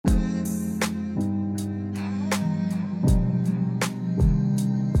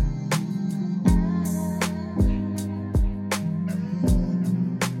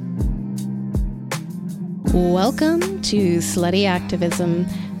Welcome to Slutty Activism,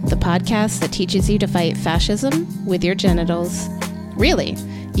 the podcast that teaches you to fight fascism with your genitals. Really,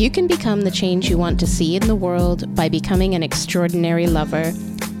 you can become the change you want to see in the world by becoming an extraordinary lover.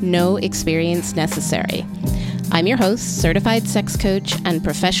 No experience necessary. I'm your host, certified sex coach, and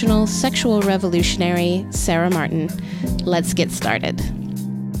professional sexual revolutionary, Sarah Martin. Let's get started.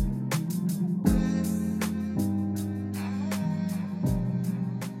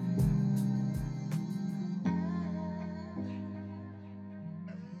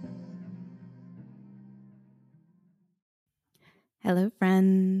 Hello,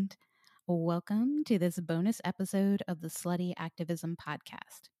 friend. Welcome to this bonus episode of the Slutty Activism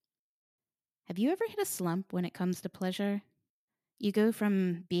podcast. Have you ever hit a slump when it comes to pleasure? You go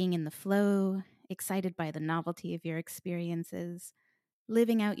from being in the flow, excited by the novelty of your experiences,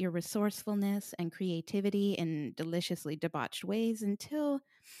 living out your resourcefulness and creativity in deliciously debauched ways until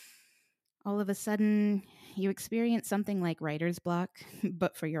all of a sudden you experience something like writer's block,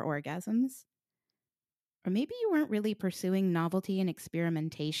 but for your orgasms. Or maybe you weren't really pursuing novelty and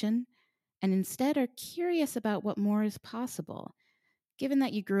experimentation, and instead are curious about what more is possible, given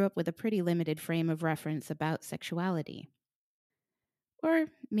that you grew up with a pretty limited frame of reference about sexuality. Or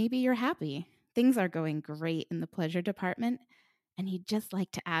maybe you're happy. Things are going great in the pleasure department, and you'd just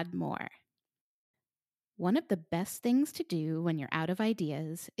like to add more. One of the best things to do when you're out of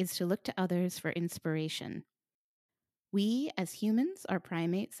ideas is to look to others for inspiration. We, as humans, are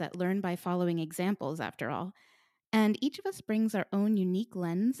primates that learn by following examples, after all, and each of us brings our own unique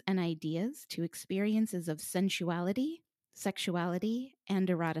lens and ideas to experiences of sensuality, sexuality, and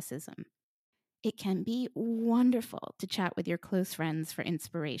eroticism. It can be wonderful to chat with your close friends for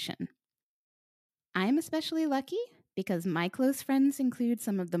inspiration. I'm especially lucky because my close friends include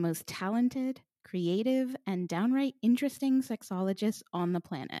some of the most talented, creative, and downright interesting sexologists on the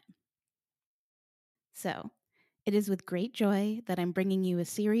planet. So, it is with great joy that I'm bringing you a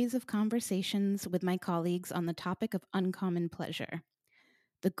series of conversations with my colleagues on the topic of uncommon pleasure.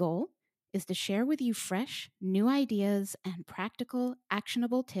 The goal is to share with you fresh, new ideas and practical,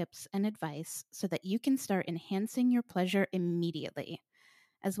 actionable tips and advice so that you can start enhancing your pleasure immediately,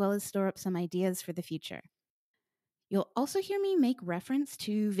 as well as store up some ideas for the future. You'll also hear me make reference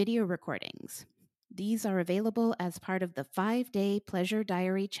to video recordings. These are available as part of the 5-day Pleasure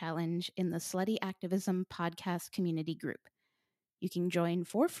Diary Challenge in the Slutty Activism podcast community group. You can join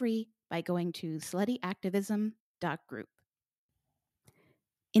for free by going to sluttyactivism.group.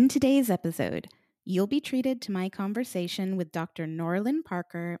 In today's episode, you'll be treated to my conversation with Dr. Norelyn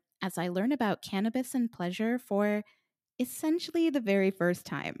Parker as I learn about cannabis and pleasure for essentially the very first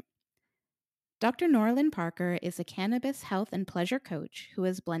time. Dr. Norelyn Parker is a cannabis health and pleasure coach who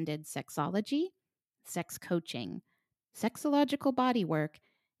has blended sexology, sex coaching, sexological bodywork,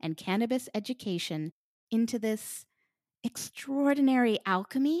 and cannabis education into this extraordinary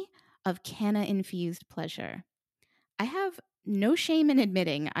alchemy of canna-infused pleasure. I have no shame in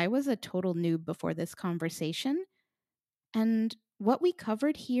admitting I was a total noob before this conversation, and what we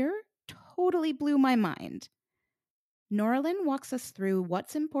covered here totally blew my mind. Norelyn walks us through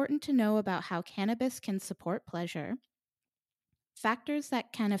what's important to know about how cannabis can support pleasure, factors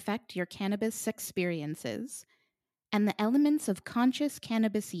that can affect your cannabis experiences, and the elements of conscious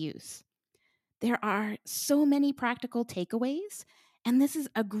cannabis use. There are so many practical takeaways, and this is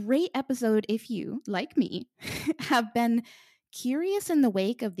a great episode if you, like me, have been curious in the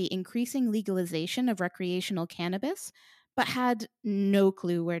wake of the increasing legalization of recreational cannabis, but had no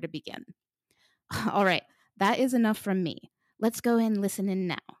clue where to begin. All right, that is enough from me. Let's go and listen in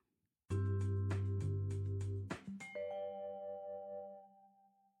now.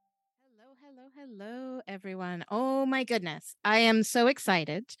 Hello, everyone. Oh my goodness. I am so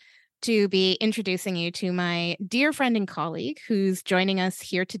excited to be introducing you to my dear friend and colleague who's joining us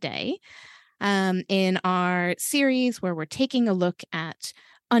here today in our series where we're taking a look at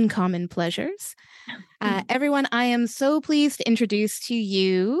uncommon pleasures. Everyone, I am so pleased to introduce to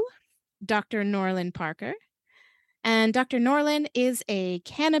you Dr. Norelyn Parker. And Dr. Norelyn is a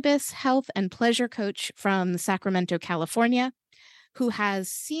cannabis health and pleasure coach from Sacramento, California, who has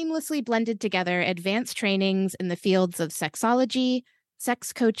seamlessly blended together advanced trainings in the fields of sexology,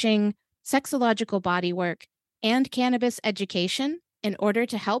 sex coaching, sexological bodywork, and cannabis education in order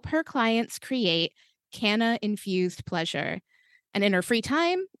to help her clients create canna-infused pleasure. And in her free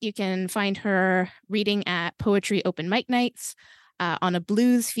time, you can find her reading at poetry open mic nights, on a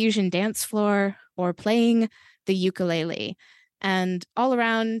blues fusion dance floor, or playing the ukulele. And all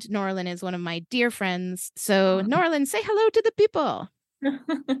around, Norelyn is one of my dear friends. So Norelyn, say hello to the people.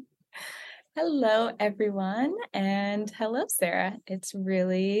 Hello, everyone. And hello, Sarah. It's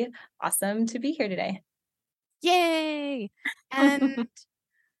really awesome to be here today. Yay! And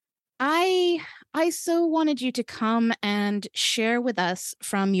I I so wanted you to come and share with us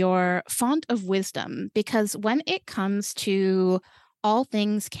from your font of wisdom, because when it comes to all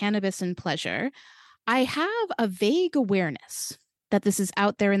things cannabis and pleasure, I have a vague awareness that this is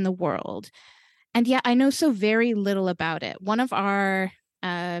out there in the world, and yet I know so very little about it. One of our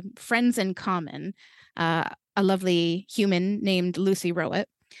friends in common, a lovely human named Lucy Rowett,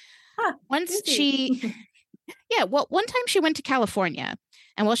 Ah, once Lucy. she yeah, well, one time she went to California,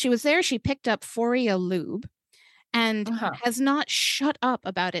 and while she was there, she picked up Foria lube and Uh-huh. has not shut up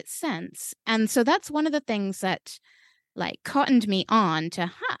about it since. And so that's one of the things that like cottoned me on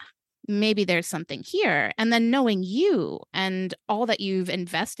to, maybe there's something here. And then knowing you and all that you've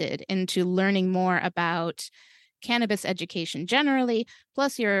invested into learning more about cannabis education generally,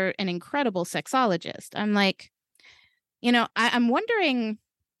 plus you're an incredible sexologist. I'm like, I'm wondering,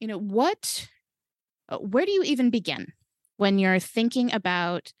 what where do you even begin when you're thinking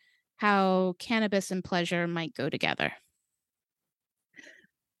about how cannabis and pleasure might go together?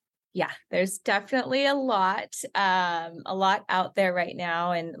 Yeah, there's definitely a lot out there right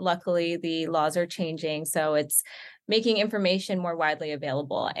now. And luckily the laws are changing. So it's making information more widely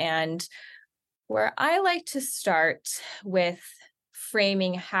available. And where I like to start with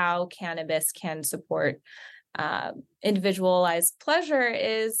framing how cannabis can support individualized pleasure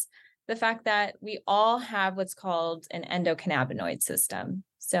is the fact that we all have what's called an endocannabinoid system.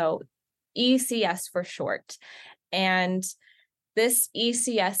 So ECS for short. And this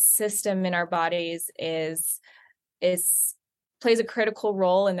ECS system in our bodies is plays a critical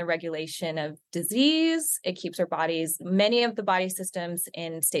role in the regulation of disease. It keeps our bodies, many of the body systems,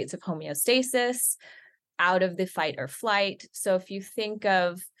 in states of homeostasis, out of the fight or flight. So if you think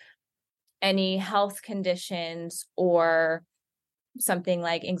of any health conditions or something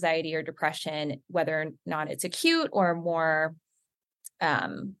like anxiety or depression, whether or not it's acute or more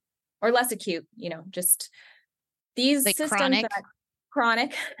or less acute, just these Like systems chronic? that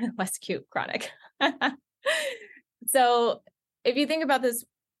chronic, less acute, chronic. So if you think about this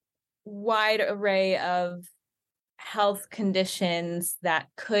wide array of health conditions that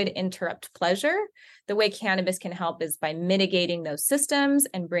could interrupt pleasure, the way cannabis can help is by mitigating those systems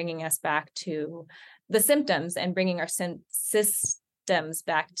and bringing us back to the symptoms and bringing our systems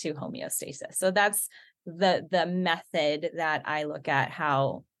back to homeostasis. So that's the method that I look at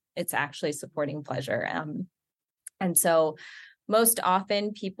how it's actually supporting pleasure. And so most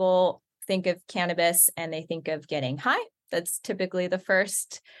often people think of cannabis and they think of getting high. That's typically the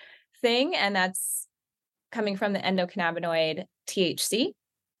first thing. And that's coming from the endocannabinoid THC.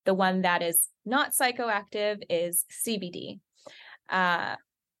 The one that is not psychoactive is CBD.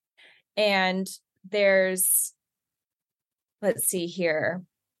 And there's, let's see here.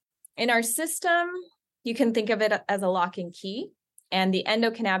 In our system, you can think of it as a lock and key. And the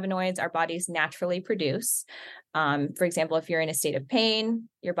endocannabinoids our bodies naturally produce. For example, if you're in a state of pain,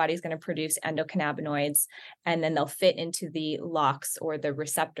 your body's going to produce endocannabinoids, and then they'll fit into the locks or the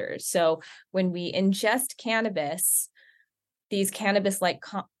receptors. So when we ingest cannabis, these cannabis-like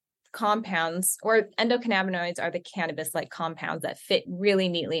compounds, or endocannabinoids are the cannabis-like compounds that fit really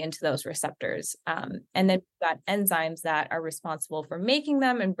neatly into those receptors. And then we've got enzymes that are responsible for making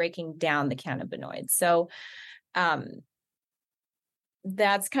them and breaking down the cannabinoids. So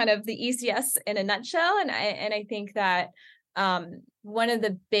that's kind of the ECS in a nutshell. And I think that one of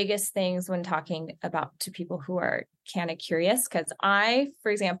the biggest things when talking about to people who are kind of curious, because I,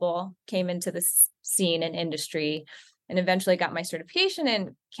 for example, came into this scene and industry and eventually got my certification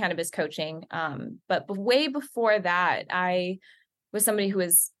in cannabis coaching. But way before that, I was somebody who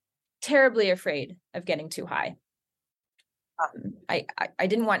was terribly afraid of getting too high. I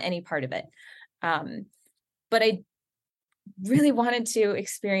didn't want any part of it. But I really wanted to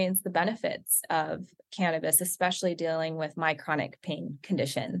experience the benefits of cannabis, especially dealing with my chronic pain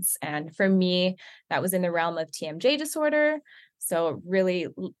conditions. And for me, that was in the realm of TMJ disorder. So really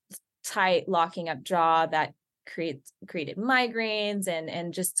tight locking up jaw that created migraines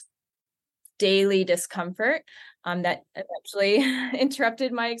and just daily discomfort that eventually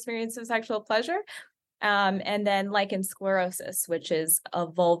interrupted my experience of sexual pleasure. And then lichen sclerosis, which is a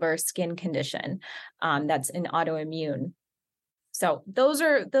vulvar skin condition that's an autoimmune. So those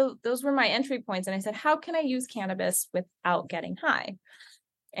were my entry points. And I said, how can I use cannabis without getting high?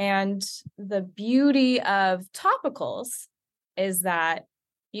 And the beauty of topicals is that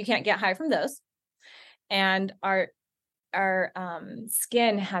you can't get high from those. And our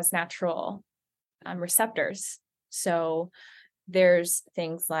skin has natural receptors. So there's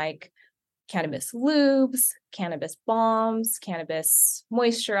things like cannabis lubes, cannabis balms, cannabis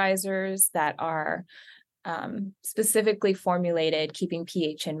moisturizers that are specifically formulated, keeping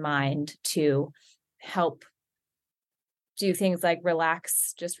pH in mind, to help do things like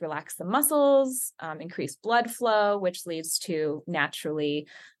relax the muscles, increase blood flow, which leads to naturally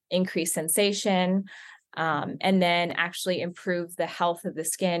increased sensation, and then actually improve the health of the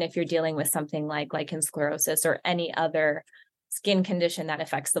skin if you're dealing with something like lichen sclerosis or any other skin condition that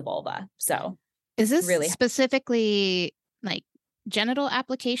affects the vulva. So is this really specifically like genital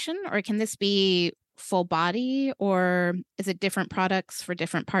application, or can this be full body, or is it different products for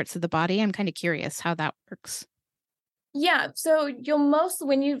different parts of the body? I'm kind of curious how that works. Yeah. So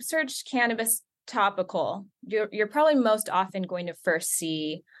when you search cannabis topical, you're probably most often going to first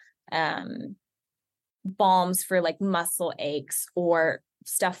see balms for like muscle aches or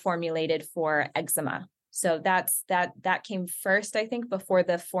stuff formulated for eczema. So that came first, I think, before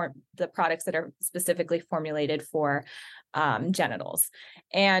the products that are specifically formulated for genitals.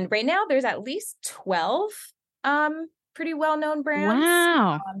 And right now there's at least 12 pretty well-known brands.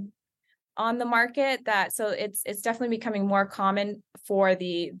 Wow. On the market, so it's definitely becoming more common for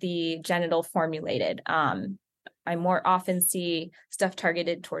the genital formulated. I more often see stuff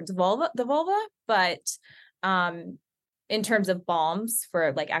targeted towards the vulva, but in terms of balms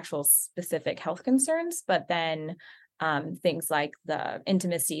for like actual specific health concerns, but then things like the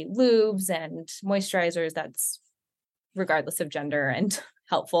intimacy lubes and moisturizers, that's regardless of gender and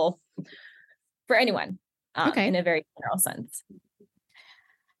helpful for anyone Okay. in a very general sense.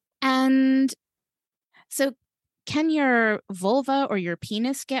 And so can your vulva or your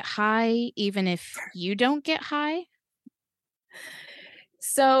penis get high even if you don't get high?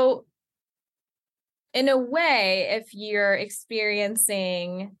 So in a way, if you're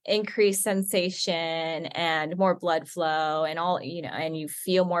experiencing increased sensation and more blood flow and all, and you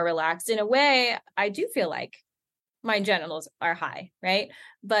feel more relaxed, in a way, I do feel like my genitals are high, right?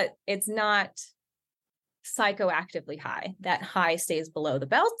 But it's not psychoactively high. That high stays below the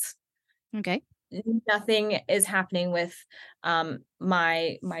belt. Okay. Nothing is happening with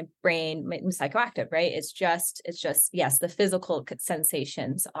my brain, psychoactive, right? It's just yes, the physical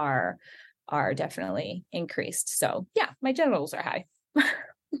sensations are definitely increased. So yeah, my genitals are high,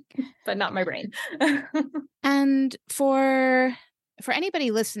 but not my brain. And for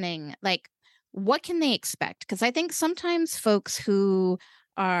anybody listening, like, what can they expect? Because I think sometimes folks who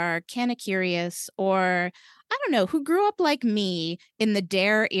are kind of curious, or I don't know, who grew up like me in the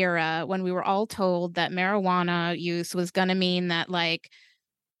DARE era when we were all told that marijuana use was going to mean that like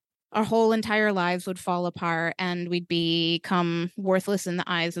our whole entire lives would fall apart and we'd become worthless in the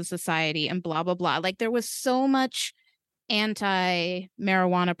eyes of society and blah, blah, blah. Like there was so much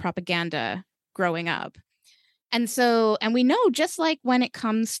anti-marijuana propaganda growing up. And we know, just like when it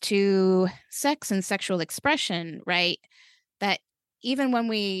comes to sex and sexual expression, right, that even when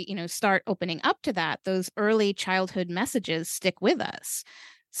we, start opening up to that, those early childhood messages stick with us.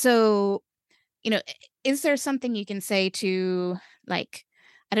 So, is there something you can say to, like,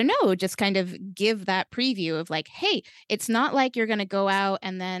 I don't know, just kind of give that preview of like, hey, it's not like you're going to go out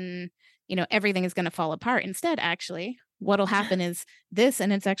and then, everything is going to fall apart. Instead, actually, what'll happen is this,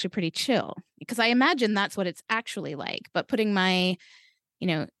 and it's actually pretty chill, because I imagine that's what it's actually like. But putting my,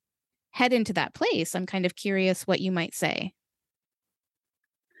 head into that place, I'm kind of curious what you might say.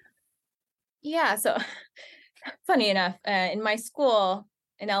 Yeah. So funny enough, in my school,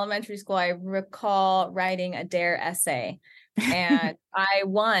 in elementary school, I recall writing a DARE essay, and I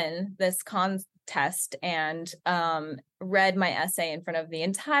won this contest and read my essay in front of the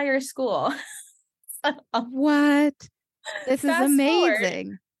entire school. What? This is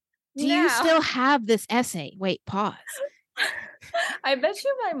amazing. Do you still have this essay? Wait, pause. I bet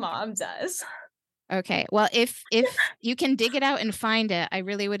you my mom does. Okay. Well, if you can dig it out and find it, I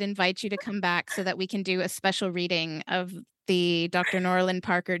really would invite you to come back so that we can do a special reading of the Dr. Norelyn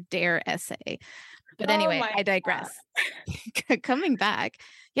Parker DARE essay. But anyway, I digress. Coming back.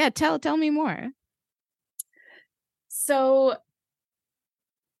 Yeah, tell me more. So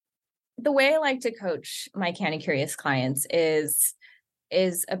the way I like to coach my Canny Curious clients is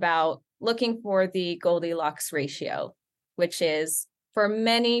about looking for the Goldilocks ratio, which is, for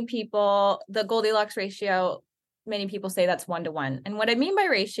many people, the Goldilocks ratio, many people say that's 1-to-1. And what I mean by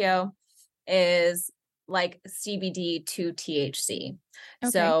ratio is like CBD to THC.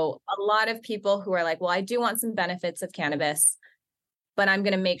 Okay. So a lot of people who are like, well, I do want some benefits of cannabis, but I'm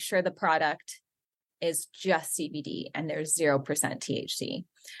going to make sure the product is just CBD and there's 0% THC.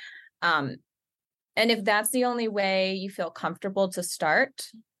 And if that's the only way you feel comfortable to start,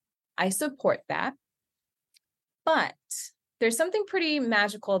 I support that. But there's something pretty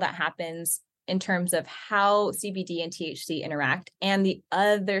magical that happens in terms of how CBD and THC interact and the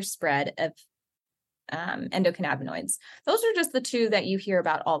other spread of endocannabinoids. Those are just the two that you hear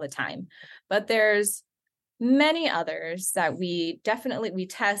about all the time. But there's many others that we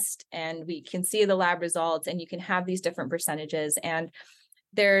test, and we can see the lab results, and you can have these different percentages. And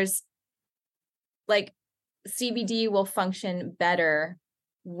there's like CBD will function better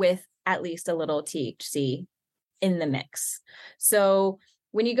with at least a little THC in the mix. So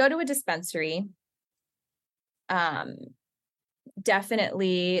when you go to a dispensary,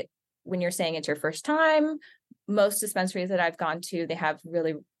 definitely when you're saying it's your first time, most dispensaries that I've gone to, they have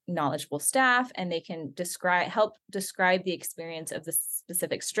really knowledgeable staff, and they can help describe the experience of the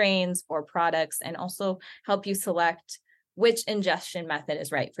specific strains or products, and also help you select which ingestion method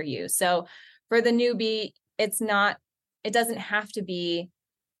is right for you. So for the newbie, it doesn't have to be,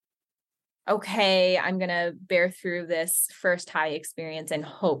 okay, I'm going to bear through this first high experience and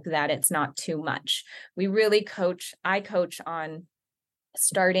hope that it's not too much. I coach on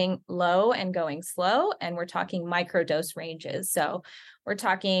starting low and going slow, and we're talking microdose ranges. So we're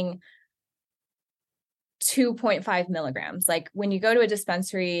talking 2.5 milligrams. Like when you go to a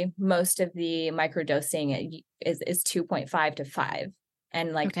dispensary, most of the microdosing is 2.5 to 5,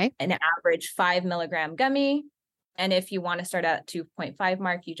 and like an average 5 milligram gummy. And if you want to start at 2.5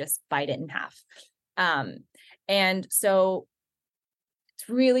 mark, you just bite it in half. And so it's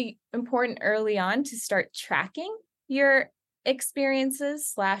really important early on to start tracking your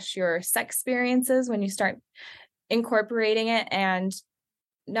experiences / your sex experiences when you start incorporating it. And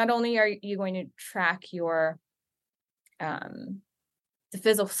not only are you going to track your the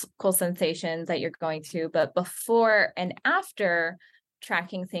physical sensations that you're going through, but before and after,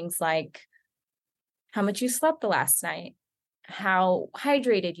 tracking things like how much you slept the last night, how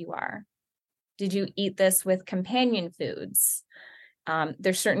hydrated you are. Did you eat this with companion foods?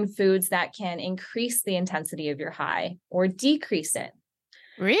 There's certain foods that can increase the intensity of your high or decrease it.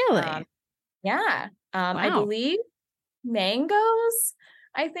 Really? Yeah. Wow. I believe mangoes,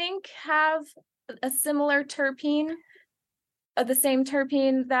 I think, have a similar terpene, the same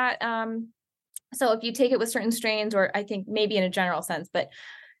terpene that, so if you take it with certain strains, or I think maybe in a general sense,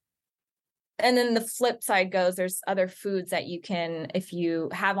 and then the flip side goes, there's other foods that you can, if you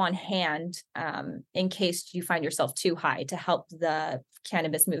have on hand, in case you find yourself too high, to help the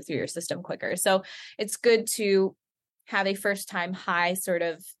cannabis move through your system quicker. So it's good to have a first time high sort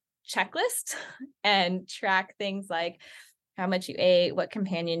of checklist and track things like how much you ate, what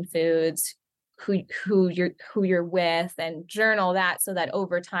companion foods, who you're with, and journal that, so that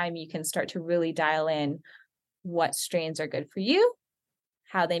over time you can start to really dial in what strains are good for you,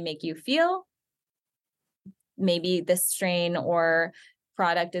 how they make you feel. Maybe this strain or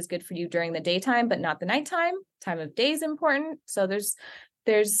product is good for you during the daytime, but not the nighttime. Time of day is important. So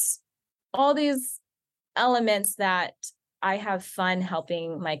there's all these elements that I have fun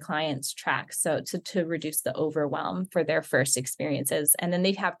helping my clients track. So to reduce the overwhelm for their first experiences. And then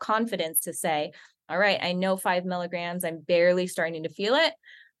they have confidence to say, all right, I know 5 milligrams, I'm barely starting to feel it.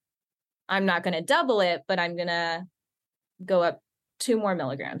 I'm not going to double it, but I'm going to go up 2 more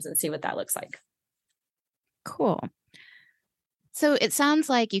milligrams and see what that looks like. Cool. So it sounds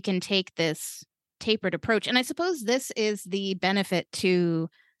like you can take this tapered approach. And I suppose this is the benefit to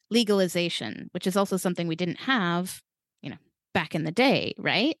legalization, which is also something we didn't have, back in the day,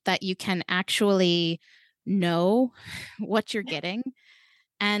 right? That you can actually know what you're getting,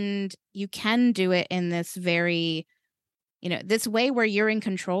 and you can do it in this very, this way where you're in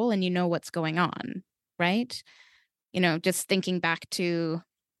control and you know what's going on, right? Just thinking back to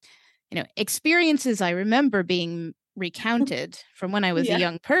experiences I remember being recounted from when I was a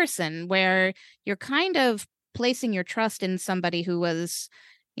young person, where you're kind of placing your trust in somebody who was,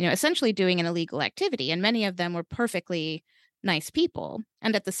 essentially doing an illegal activity. And many of them were perfectly nice people.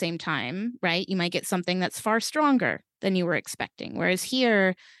 And at the same time, right, you might get something that's far stronger than you were expecting. Whereas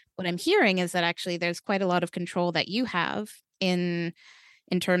here, what I'm hearing is that actually there's quite a lot of control that you have in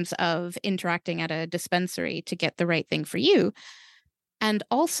terms of interacting at a dispensary to get the right thing for you. And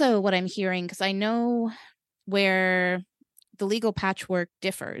also what I'm hearing, because I know where the legal patchwork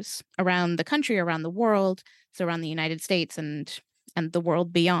differs around the country, around the world, so around the United States and the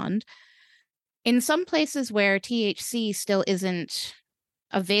world beyond. In some places where THC still isn't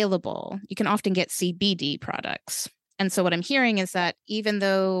available, you can often get CBD products. And so what I'm hearing is that even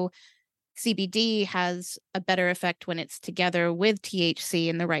though CBD has a better effect when it's together with THC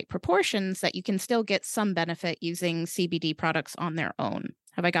in the right proportions, that you can still get some benefit using CBD products on their own.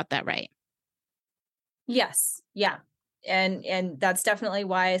 Have I got that right? Yes. Yeah. And that's definitely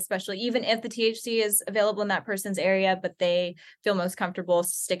why, especially even if the THC is available in that person's area, but they feel most comfortable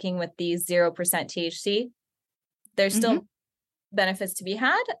sticking with the 0% THC, there's still benefits to be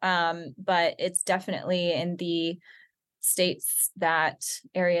had. But it's definitely in the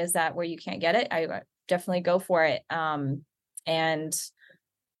areas where you can't get it, I definitely go for it. And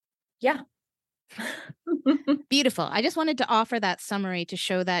yeah. Beautiful. I just wanted to offer that summary to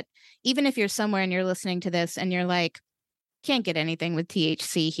show that even if you're somewhere and you're listening to this and you're like, can't get anything with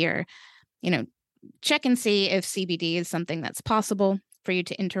THC here, check and see if CBD is something that's possible for you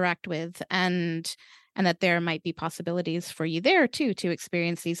to interact with, and that there might be possibilities for you there too to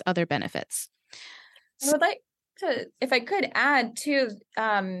experience these other benefits. I would like to, if I could add too,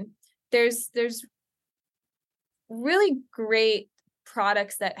 there's really great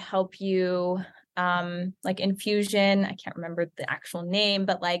products that help you, like infusion. I can't remember the actual name,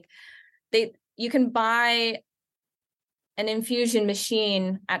 but like you can buy an infusion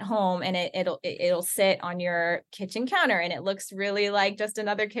machine at home, and it'll sit on your kitchen counter, and it looks really like just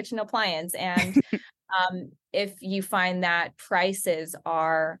another kitchen appliance. And if you find that prices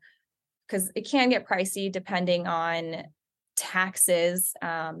are, because it can get pricey depending on taxes,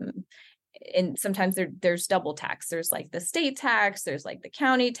 and sometimes there's double tax. There's like the state tax, there's like the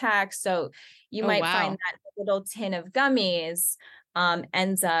county tax. So you might find that a little tin of gummies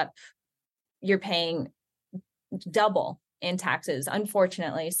ends up, you're paying double in taxes,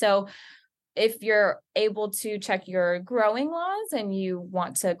 unfortunately. So if you're able to check your growing laws and you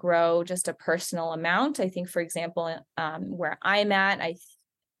want to grow just a personal amount, I think, for example, where I'm at, I'm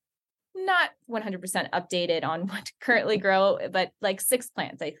not 100% updated on what to currently grow, but like 6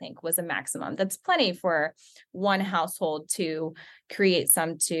 plants, I think, was a maximum. That's plenty for one household to create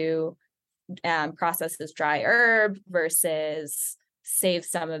some to process this dry herb versus save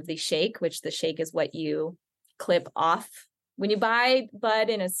some of the shake, which the shake is what you clip off. When you buy bud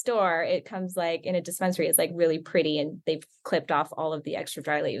in a store, it comes like in a dispensary, it's like really pretty and they've clipped off all of the extra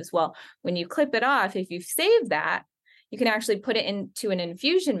dry leaves. Well, when you clip it off, if you save that, you can actually put it into an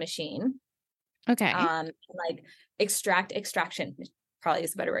infusion machine. Okay. Like extraction probably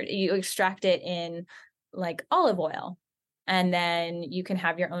is a better word. You extract it in like olive oil, and then you can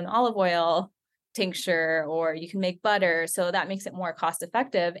have your own olive oil tincture, or you can make butter. So that makes it more cost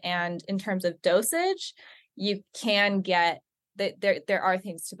effective. And in terms of dosage, you can get that there are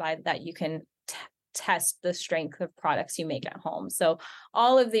things to buy that you can test the strength of products you make at home. So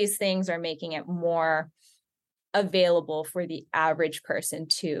all of these things are making it more available for the average person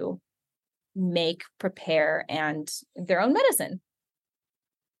to make, prepare, and their own medicine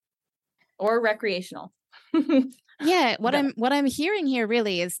or recreational. Yeah, what I'm hearing here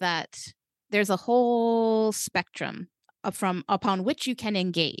really is that there's a whole spectrum upon which you can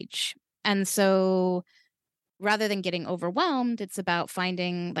engage. And so rather than getting overwhelmed, it's about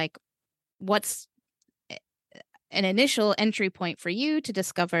finding like what's an initial entry point for you to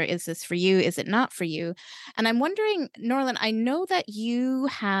discover, is this for you? Is it not for you? And I'm wondering, Norelyn, I know that you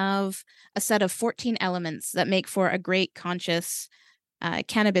have a set of 14 elements that make for a great conscious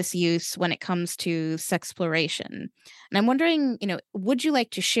cannabis use when it comes to sexploration. And I'm wondering, would you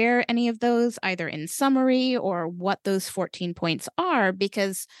like to share any of those either in summary or what those 14 points are?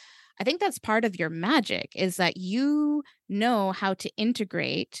 Because I think that's part of your magic, is that you know how to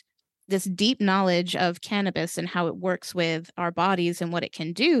integrate this deep knowledge of cannabis and how it works with our bodies and what it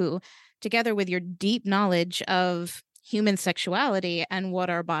can do, together with your deep knowledge of human sexuality and what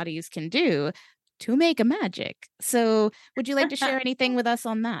our bodies can do to make a magic. So would you like to share anything with us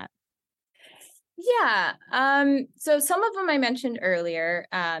on that? Yeah. So some of them I mentioned earlier,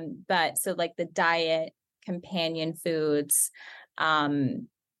 but so like the diet, companion foods,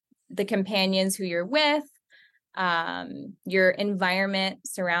 the companions who you're with, your environment,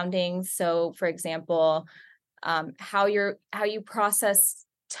 surroundings. So for example, how you process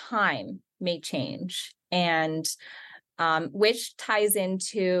time may change, and which ties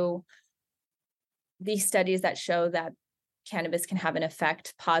into these studies that show that cannabis can have an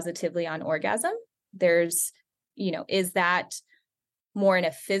effect positively on orgasm. There's, is that more in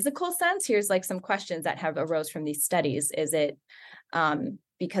a physical sense? Here's like some questions that have arose from these studies. Is it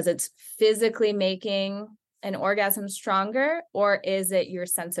because it's physically making an orgasm stronger, or is it your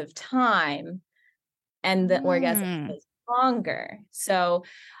sense of time and the orgasm is longer? So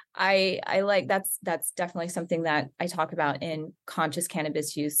I like that's definitely something that I talk about in conscious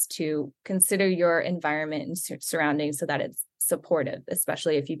cannabis use, to consider your environment and surroundings so that it's supportive,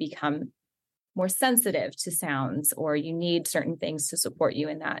 especially if you become more sensitive to sounds or you need certain things to support you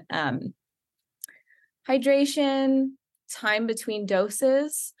in that. Hydration, time between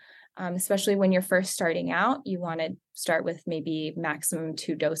doses, especially when you're first starting out, you want to start with maybe maximum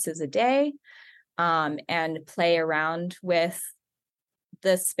 2 doses a day, and play around with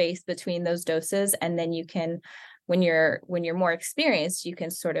the space between those doses. And then you can, when you're more experienced, you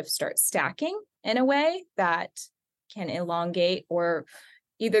can sort of start stacking in a way that can elongate or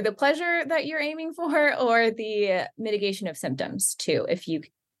either the pleasure that you're aiming for or the mitigation of symptoms too. If you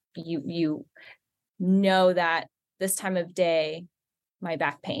know that this time of day, my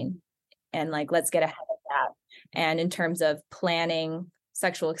back pain, and like, let's get ahead of that. And in terms of planning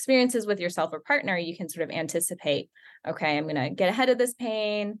sexual experiences with yourself or partner, you can sort of anticipate, okay, I'm going to get ahead of this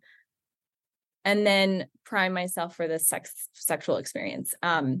pain and then prime myself for this sexual experience.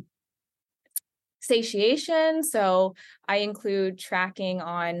 Satiation. So I include tracking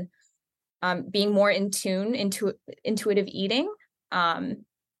on being more in tune into intuitive eating.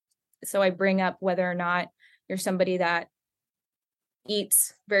 So I bring up whether or not you're somebody that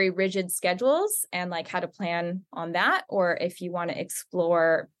eats very rigid schedules and like how to plan on that, or if you want to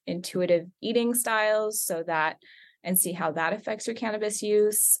explore intuitive eating styles so that and see how that affects your cannabis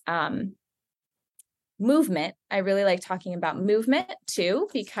use. Movement. I really like talking about movement too,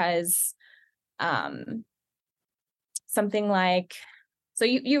 because something like, so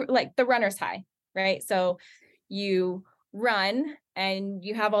you like the runner's high, right? So you run and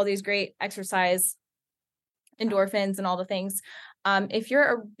you have all these great exercise endorphins and all the things. If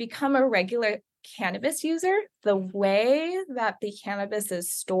you're become a regular cannabis user, the way that the cannabis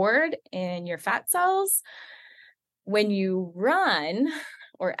is stored in your fat cells, when you run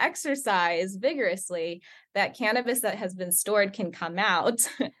or exercise vigorously, that cannabis that has been stored can come out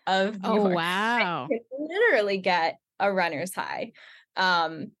of wow. You can literally get a runner's high.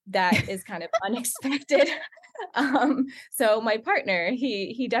 That is kind of unexpected. So my partner,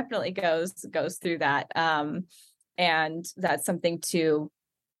 he definitely goes through that. And that's something to,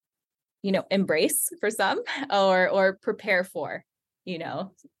 embrace for some or prepare for,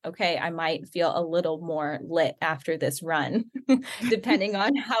 okay, I might feel a little more lit after this run, depending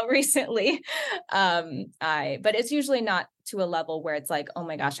on how recently but it's usually not to a level where it's like, oh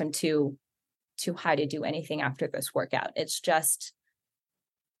my gosh, I'm too high to do anything after this workout. It's just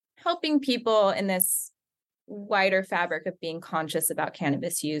helping people in this wider fabric of being conscious about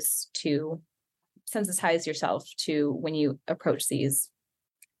cannabis use to sensitize yourself to when you approach these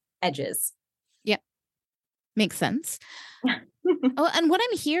edges. Yeah, makes sense. Oh, and what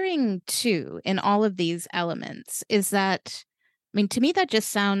I'm hearing too in all of these elements is that, I mean, to me, that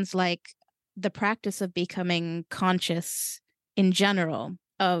just sounds like the practice of becoming conscious in general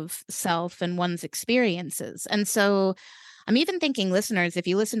of self and one's experiences. And so I'm even thinking, listeners, if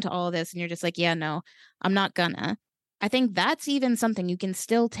you listen to all of this and you're just like, yeah, no, I'm not gonna, I think that's even something you can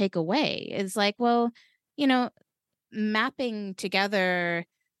still take away is like, well, mapping together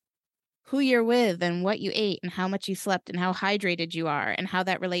who you're with and what you ate and how much you slept and how hydrated you are and how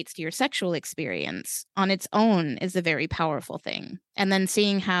that relates to your sexual experience on its own is a very powerful thing. And then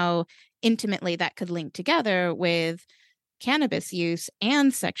seeing how intimately that could link together with cannabis use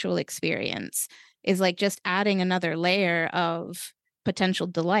and sexual experience is like just adding another layer of potential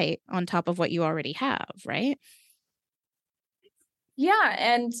delight on top of what you already have, right? Yeah,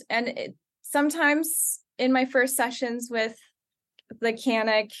 and sometimes in my first sessions with the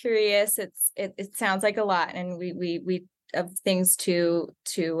Canna Curious, it sounds like a lot, and we of things to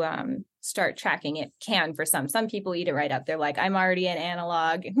start tracking. It can for some people eat it right up. They're like, I'm already an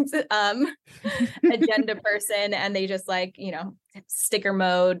analog agenda person, and they just like, sticker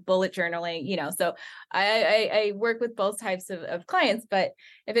mode, bullet journaling, so I work with both types of clients. But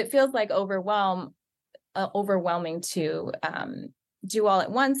if it feels like overwhelming to do all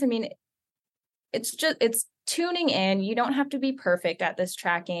at once, I mean, it's tuning in. You don't have to be perfect at this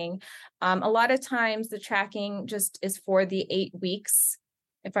tracking. A lot of times the tracking just is for the 8 weeks.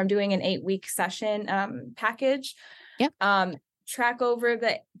 If I'm doing an 8-week session package, yep. Track over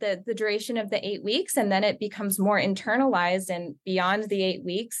the duration of the 8 weeks, and then it becomes more internalized. And beyond the 8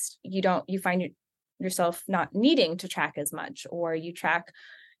 weeks, you find yourself not needing to track as much, or you track,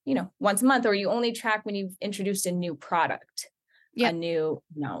 once a month, or you only track when you've introduced a new product. Yep.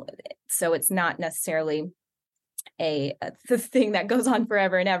 So it's not necessarily the thing that goes on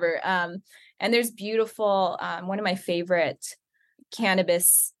forever and ever. And there's beautiful, one of my favorite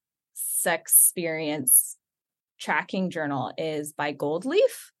cannabis sex experience tracking journal is by Gold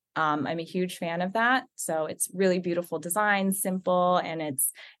Leaf. I'm a huge fan of that. So it's really beautiful design, simple, and it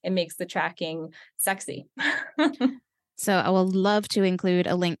makes the tracking sexy. So I will love to include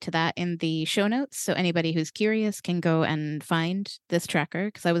a link to that in the show notes, so anybody who's curious can go and find this tracker.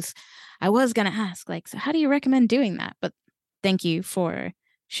 Because I was going to ask, like, so how do you recommend doing that? But thank you for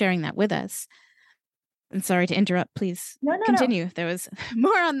sharing that with us. And sorry to interrupt. Please continue. No. There was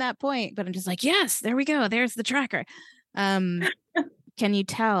more on that point, but I'm just like, yes, there we go. There's the tracker. Can Can you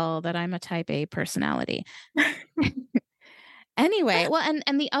tell that I'm a type A personality? Anyway, well,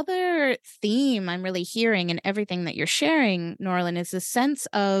 and the other theme I'm really hearing in everything that you're sharing, Norlyn, is a sense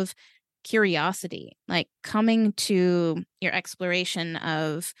of curiosity, like coming to your exploration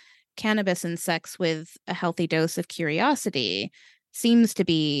of cannabis and sex with a healthy dose of curiosity seems to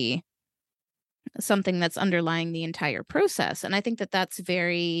be something that's underlying the entire process. And I think that that's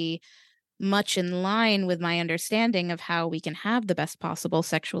very much in line with my understanding of how we can have the best possible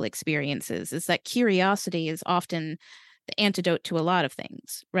sexual experiences, is that curiosity is often the antidote to a lot of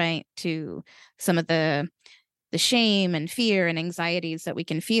things, right? To some of the shame and fear and anxieties that we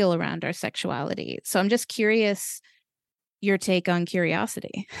can feel around our sexuality. So I'm just curious your take on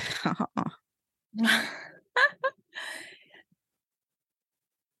curiosity.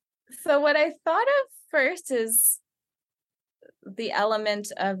 So what I thought of first is the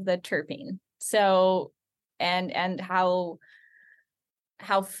element of the terpene. So and how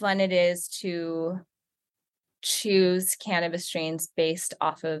fun it is to choose cannabis strains based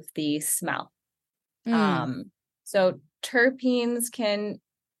off of the smell. So terpenes can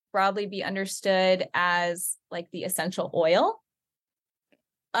broadly be understood as like the essential oil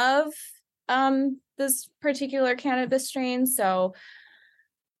of this particular cannabis strain. So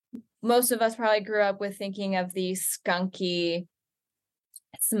most of us probably grew up with thinking of the skunky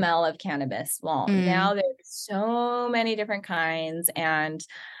smell of cannabis. Well, now there's so many different kinds, and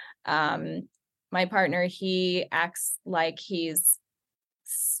my partner, he acts like he's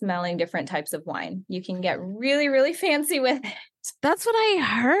smelling different types of wine. You can get really, really fancy with it. That's what I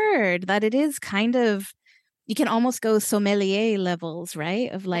heard, that it is kind of, you can almost go sommelier levels,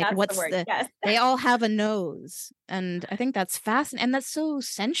 right? Of like, That's what's the word, yes. they all have a nose. And I think that's fascinating. And that's so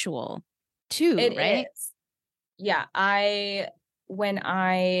sensual too, It right? is. Yeah. When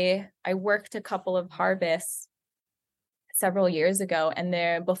I worked a couple of harvests several years ago,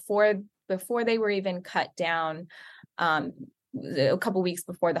 and before they were even cut down, a couple weeks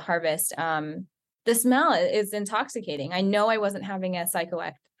before the harvest, the smell is intoxicating. I know I wasn't having a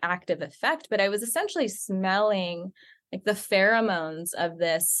psychoactive effect, but I was essentially smelling like the pheromones of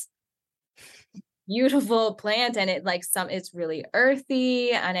this beautiful plant, and it's really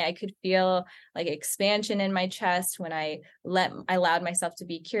earthy, and I could feel like expansion in my chest when I allowed myself to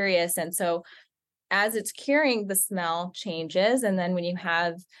be curious. And so as it's curing, the smell changes. And then when you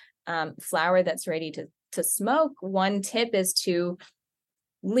have flower that's ready to smoke, one tip is to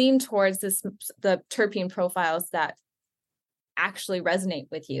lean towards the terpene profiles that actually resonate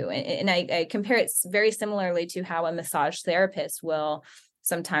with you. And I compare it very similarly to how a massage therapist will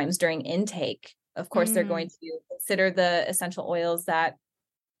sometimes during intake. Of course, they're going to consider the essential oils that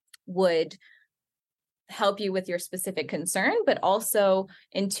would help you with your specific concern, but also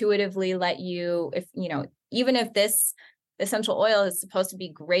intuitively let you, if even if this essential oil is supposed to be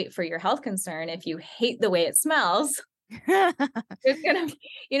great for your health concern, if you hate the way it smells, there's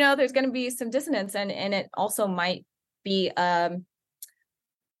gonna be some dissonance, and it also might be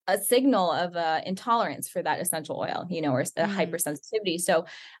a signal of intolerance for that essential oil, or a hypersensitivity. So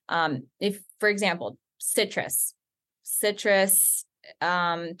if, for example, citrus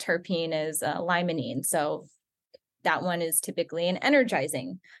terpene is limonene. So that one is typically an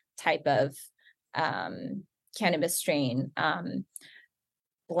energizing type of cannabis strain. The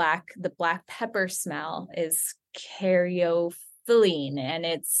black pepper smell is caryophyllene, and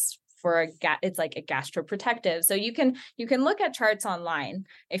it's it's like a gastroprotective. So you can look at charts online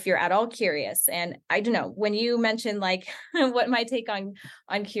if you're at all curious. And I don't know, when you mentioned like what my take on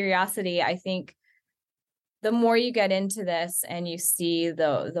curiosity, I think the more you get into this and you see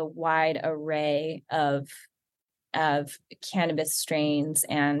the wide array of cannabis strains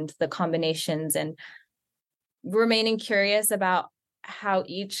and the combinations, and remaining curious about how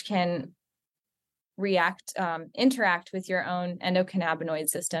each can interact with your own endocannabinoid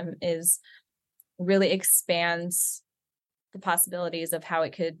system, really expands the possibilities of how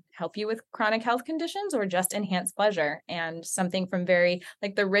it could help you with chronic health conditions or just enhance pleasure. And something from very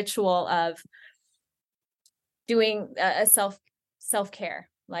like the ritual of doing a self-care.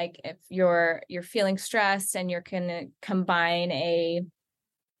 Like if you're feeling stressed and you're gonna combine a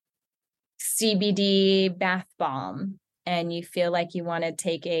CBD bath bomb, and you feel like you want to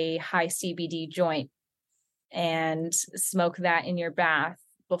take a high CBD joint and smoke that in your bath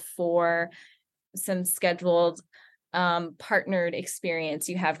before some scheduled partnered experience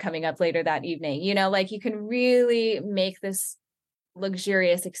you have coming up later that evening, like you can really make this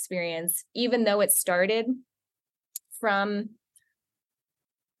luxurious experience, even though it started from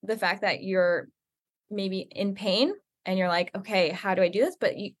the fact that you're maybe in pain and you're like, okay, how do I do this?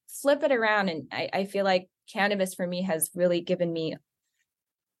 But you flip it around. And I feel like cannabis for me has really given me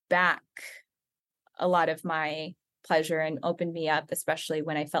back a lot of my pleasure and opened me up, especially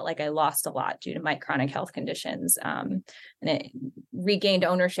when I felt like I lost a lot due to my chronic health conditions. And it regained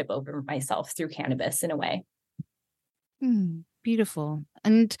ownership over myself through cannabis in a way. Beautiful.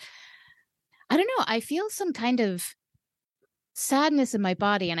 And I don't know, I feel some kind of sadness in my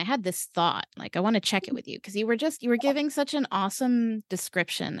body. And I had this thought, like, I want to check it with you because you were giving such an awesome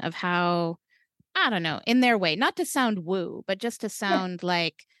description of how, I don't know, in their way, not to sound woo, but just to sound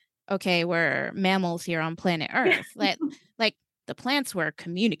like, okay, we're mammals here on planet Earth. Like the plants were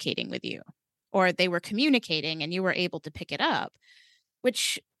communicating with you, or they were communicating and you were able to pick it up,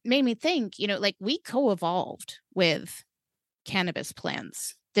 which made me think, like we co-evolved with cannabis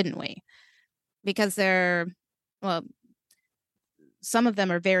plants, didn't we? Because well, some of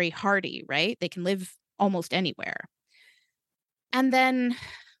them are very hardy, right? They can live almost anywhere. And then,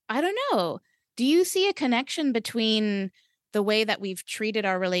 I don't know, do you see a connection between the way that we've treated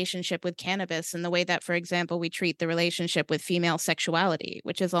our relationship with cannabis and the way that, for example, we treat the relationship with female sexuality,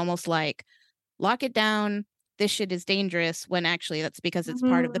 which is almost like, lock it down, this shit is dangerous, when actually that's because it's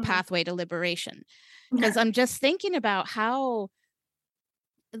part of the pathway to liberation. Because I'm just thinking about how,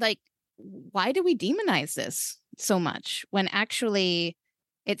 like, why do we demonize this so much when actually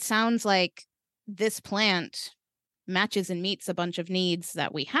it sounds like this plant matches and meets a bunch of needs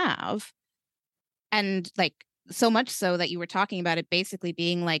that we have? And like, so much so that you were talking about it basically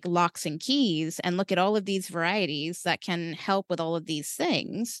being like locks and keys, and look at all of these varieties that can help with all of these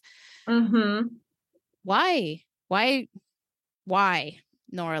things. Why,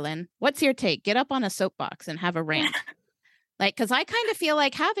 Norelyn? What's your take? Get up on a soapbox and have a rant. Like, because I kind of feel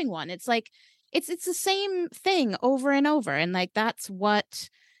like having one. It's like, it's the same thing over and over. And like, that's what,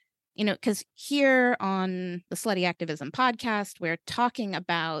 because here on the Slutty Activism podcast, we're talking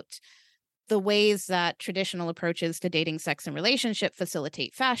about the ways that traditional approaches to dating, sex, and relationship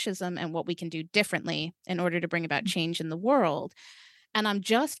facilitate fascism and what we can do differently in order to bring about change in the world. And I'm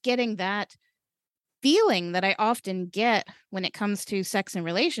just getting that feeling that I often get when it comes to sex and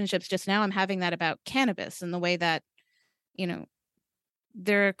relationships. Just now I'm having that about cannabis and the way that,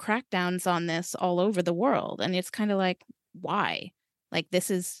 there are crackdowns on this all over the world. And it's kind of like, why? Like,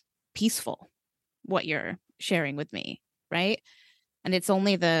 this is peaceful, what you're sharing with me, right? And it's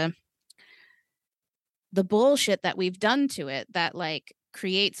only the bullshit that we've done to it that like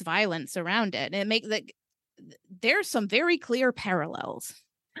creates violence around it. And it makes like, there's some very clear parallels.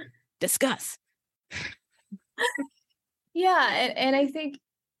 Discuss. Yeah. And I think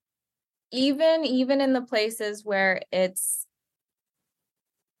even in the places where it's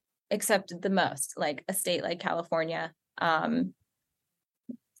accepted the most, like a state like California,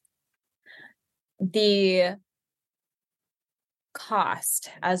 the cost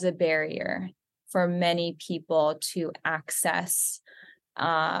as a barrier for many people to access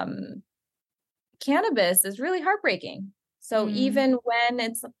cannabis is really heartbreaking. So even when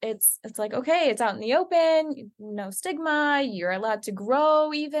it's like, okay, it's out in the open, no stigma, you're allowed to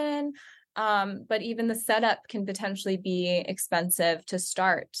grow even. But even the setup can potentially be expensive to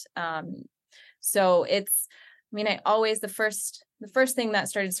start. So it's, I mean, the first thing that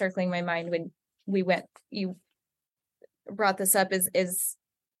started circling my mind when you brought this up is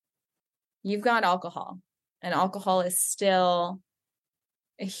you've got alcohol, and alcohol is still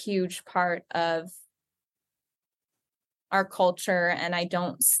a huge part of our culture. And I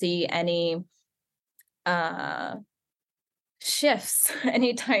don't see any shifts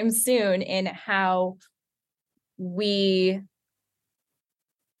anytime soon in how we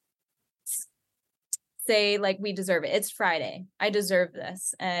say, like, we deserve it. It's Friday, I deserve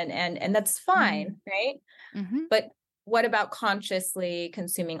this, and that's fine, right? But what about consciously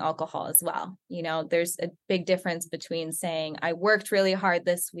consuming alcohol as well? There's a big difference between saying, I worked really hard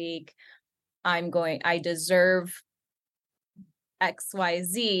this week, I deserve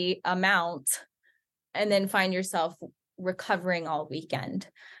XYZ amount, and then find yourself recovering all weekend.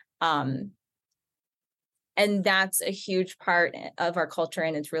 And that's a huge part of our culture,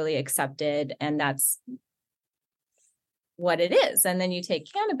 and it's really accepted, and that's what it is. And then you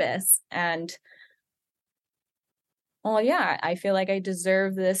take cannabis and, oh yeah, I feel like I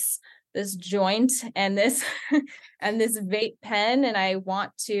deserve this joint and this and this vape pen, and I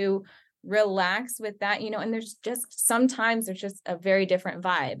want to relax with that, and there's just sometimes there's just a very different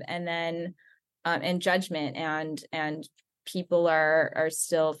vibe, and then and judgment, and people are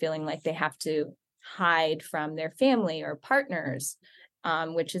still feeling like they have to hide from their family or partners,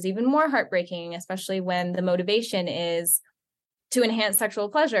 which is even more heartbreaking, especially when the motivation is to enhance sexual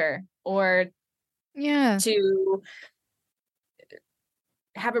pleasure or to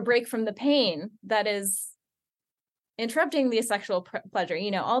have a break from the pain that is interrupting the sexual pleasure,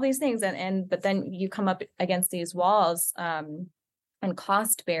 all these things. But then you come up against these walls, and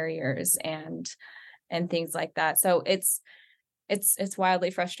cost barriers and things like that. So it's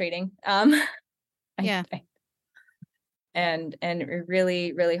wildly frustrating. Yeah. And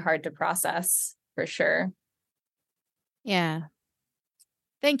really, really hard to process, for sure. Yeah.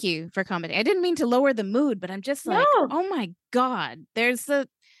 Thank you for commenting. I didn't mean to lower the mood, but I'm just like, No. oh my God, it's a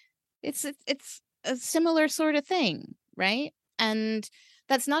similar sort of thing, right? And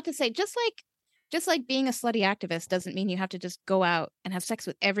that's not to say, just like being a slutty activist doesn't mean you have to just go out and have sex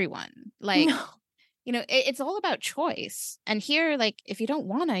with everyone. Like, No. It's all about choice. And here, like, if you don't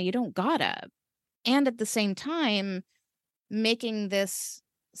wanna, you don't gotta. And at the same time, making this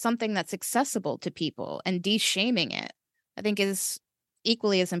something that's accessible to people and de-shaming it, I think, is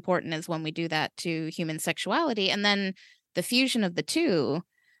equally as important as when we do that to human sexuality. And then the fusion of the two,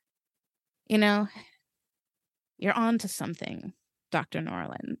 you're on to something, Dr.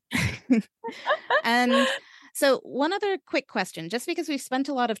 Norelyn. And so one other quick question, just because we've spent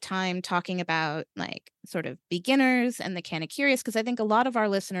a lot of time talking about like sort of beginners and the Canna Curious, because I think a lot of our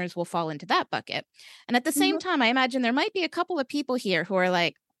listeners will fall into that bucket. And at the same time, I imagine there might be a couple of people here who are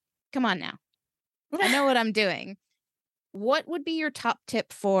like, come on now, I know what I'm doing. What would be your top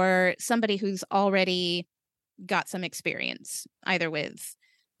tip for somebody who's already got some experience, either with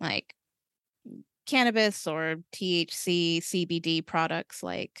like cannabis or THC, CBD products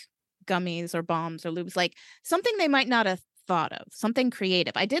like gummies or bombs or lubes, like something they might not have thought of, something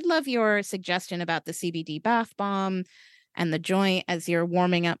creative? I did love your suggestion about the CBD bath bomb and the joint as you're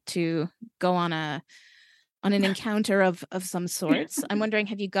warming up to go on an encounter of some sorts. I'm wondering,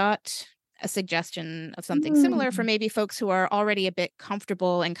 have you got a suggestion of something similar for maybe folks who are already a bit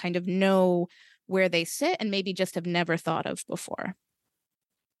comfortable and kind of know where they sit and maybe just have never thought of before?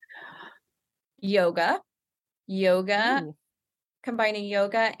 Yoga. Ooh. Combining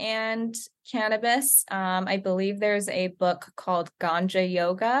yoga and cannabis. I believe there's a book called Ganja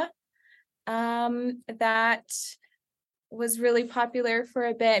Yoga that was really popular for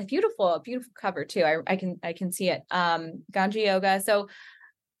a bit. Beautiful cover too. I can see it. Ganja Yoga. So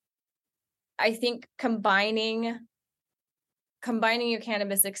I think combining your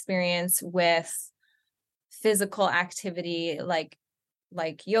cannabis experience with physical activity like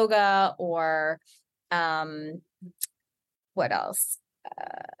yoga or what else?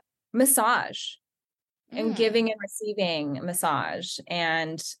 Massage and giving and receiving massage.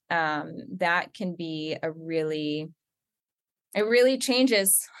 And that can be it really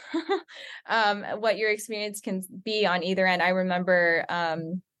changes what your experience can be on either end. I remember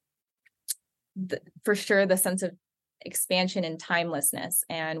for sure the sense of expansion and timelessness.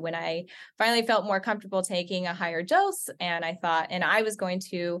 And when I finally felt more comfortable taking a higher dose, and I was going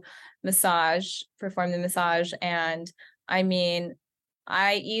to perform the massage. And I mean,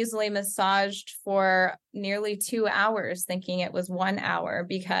 I easily massaged for nearly 2 hours thinking it was 1 hour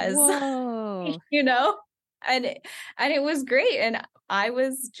because, Whoa. and it was great. And I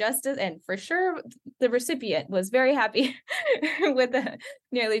was and for sure the recipient was very happy with the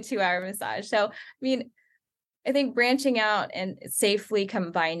nearly 2-hour massage. So, I mean, I think branching out and safely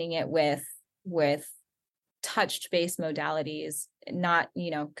combining it with touch-based modalities, not,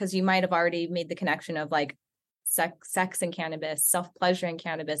 because you might have already made the connection of like sex and cannabis, self-pleasure and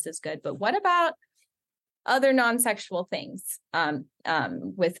cannabis is good. But what about other non-sexual things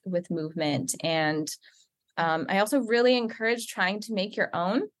with movement? And I also really encourage trying to make your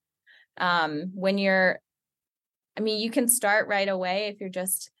own when you can start right away if you're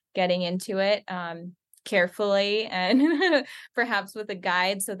just getting into it carefully and perhaps with a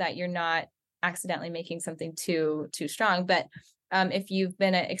guide so that you're not accidentally making something too strong. But if you've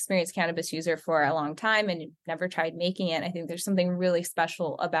been an experienced cannabis user for a long time and you've never tried making it, I think there's something really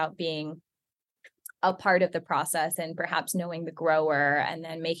special about being a part of the process and perhaps knowing the grower and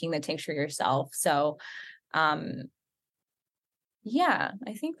then making the tincture yourself. So yeah,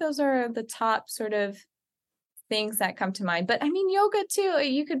 I think those are the top sort of things that come to mind. But I mean, yoga too,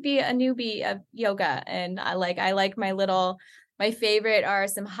 you could be a newbie of yoga. And I like my favorite are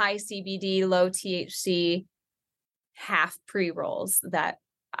some high CBD, low THC half pre-rolls that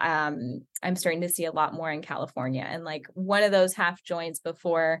I'm starting to see a lot more in California. And like one of those half joints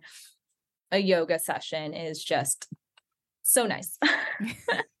before a yoga session is just so nice.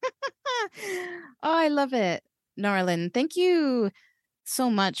 Oh, I love it. Norelyn, thank you so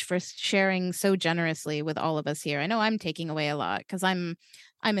much for sharing so generously with all of us here. I know I'm taking away a lot because I'm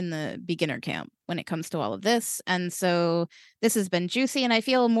in the beginner camp when it comes to all of this. And so this has been juicy and I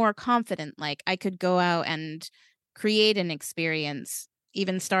feel more confident, like I could go out and create an experience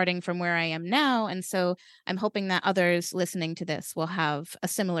even starting from where I am now. And so I'm hoping that others listening to this will have a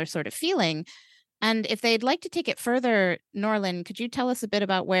similar sort of feeling. And if they'd like to take it further, Norelyn, could you tell us a bit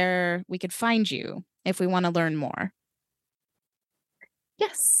about where we could find you if we want to learn more?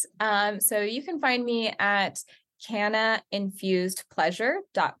 Yes. So you can find me at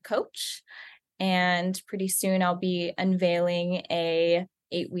cannainfusedpleasure.coach. And pretty soon I'll be unveiling a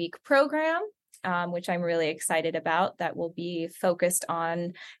 8-week program, which I'm really excited about, that will be focused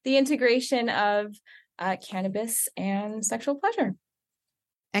on the integration of cannabis and sexual pleasure.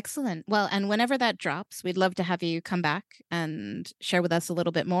 Excellent. Well, and whenever that drops, we'd love to have you come back and share with us a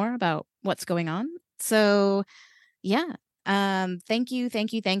little bit more about what's going on. So, yeah. Thank you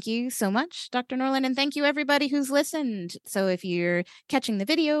so much, Dr. Norelyn, and thank you everybody who's listened. So if you're catching the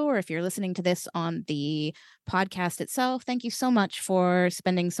video or if you're listening to this on the podcast itself, thank you so much for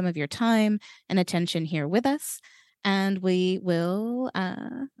spending some of your time and attention here with us. And we will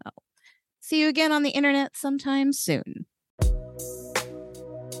see you again on the internet sometime soon.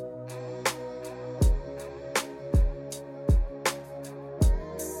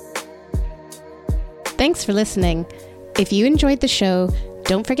 Thanks for listening. If you enjoyed the show,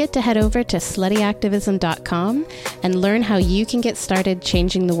 don't forget to head over to sluttyactivism.com and learn how you can get started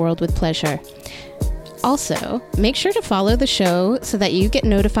changing the world with pleasure. Also, make sure to follow the show so that you get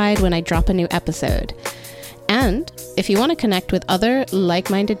notified when I drop a new episode. And if you want to connect with other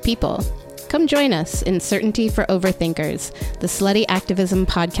like-minded people, come join us in Certainty for Overthinkers, the Slutty Activism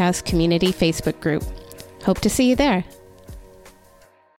Podcast Community Facebook group. Hope to see you there.